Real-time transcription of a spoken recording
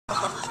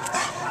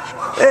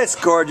This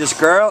gorgeous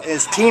girl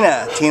is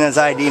Tina. Tina's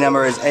ID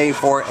number is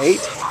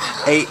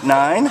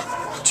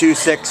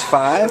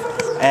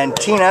A4889265. And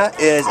Tina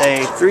is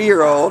a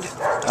 3-year-old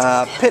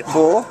pit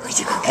bull.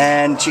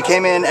 And she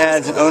came in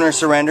as an owner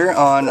surrender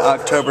on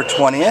October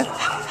 20th.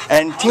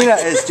 And Tina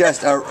is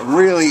just a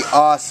really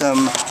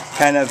awesome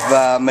kind of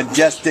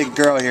majestic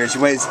girl here. She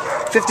weighs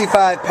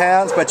 55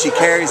 pounds, but she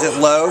carries it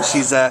low.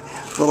 She's a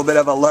little bit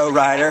of a low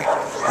rider.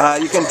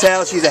 You can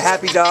tell she's a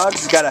happy dog.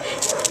 She's got a,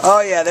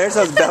 oh yeah, there's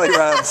those belly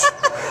rubs.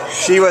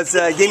 She was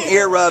getting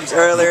ear rubs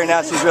earlier,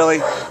 now she's really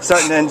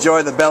starting to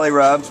enjoy the belly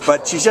rubs.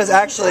 But she's just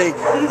actually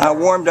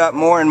warmed up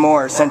more and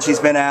more since she's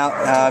been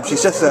out.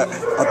 She's just a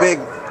big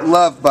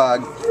love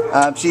bug.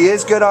 She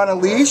is good on a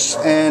leash,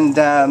 and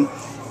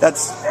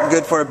that's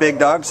good for a big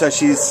dog, so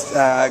she's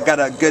got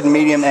a good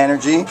medium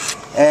energy,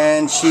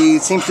 and she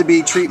seems to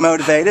be treat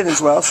motivated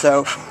as well.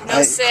 So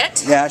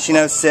sit. Yeah, she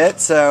knows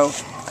sit, so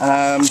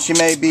she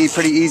may be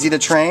pretty easy to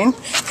train.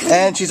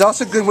 And she's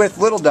also good with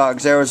little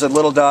dogs. There was a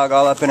little dog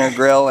all up in her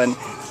grill, and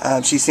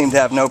she seemed to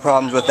have no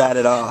problems with that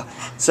at all.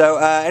 So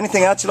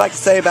anything else you'd like to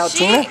say about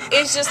Tina? She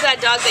is just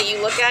that dog that you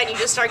look at and you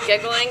just start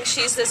giggling.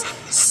 She's this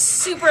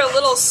super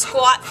little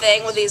squat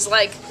thing with these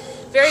like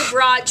very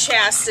broad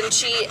chest, and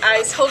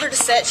I told her to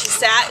sit, she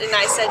sat, and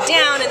I said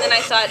down, and then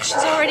I thought, she's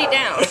already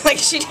down.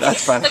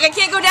 That's fun. Like, I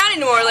can't go down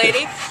anymore,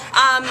 lady.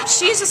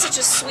 She's just such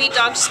a sweet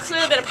dog. She's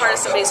clearly been a part of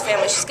somebody's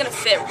family. She's going to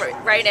fit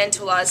right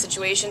into a lot of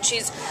situations.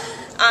 She's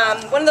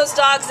one of those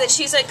dogs that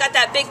she's like got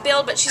that big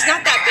build, but she's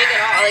not that big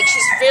at all. Like,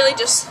 she's really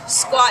just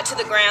squat to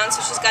the ground,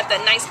 so she's got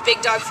that nice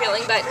big dog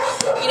feeling. But,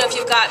 you know, if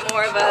you've got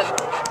more of a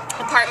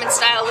apartment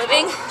style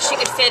living, she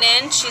could fit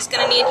in. She's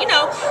going to need, you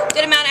know, a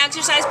good amount of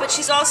exercise, but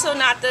she's also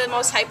not the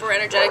most hyper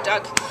energetic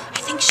dog.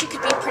 I think she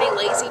could be pretty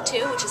lazy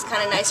too, which is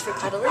kind of nice for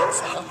cuddling.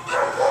 So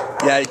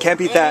yeah, you can't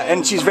beat that.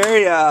 And she's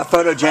very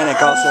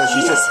photogenic also.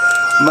 She's just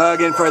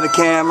mugging for the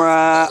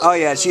camera. Oh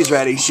yeah, she's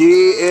ready.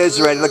 She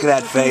is ready. Look at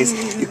that face.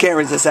 You can't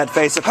resist that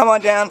face. So come on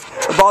down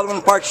to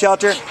Baldwin Park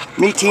Shelter,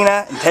 meet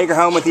Tina, and take her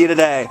home with you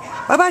today.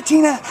 Bye bye,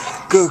 Tina.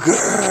 Good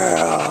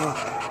girl.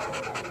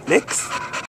 Licks.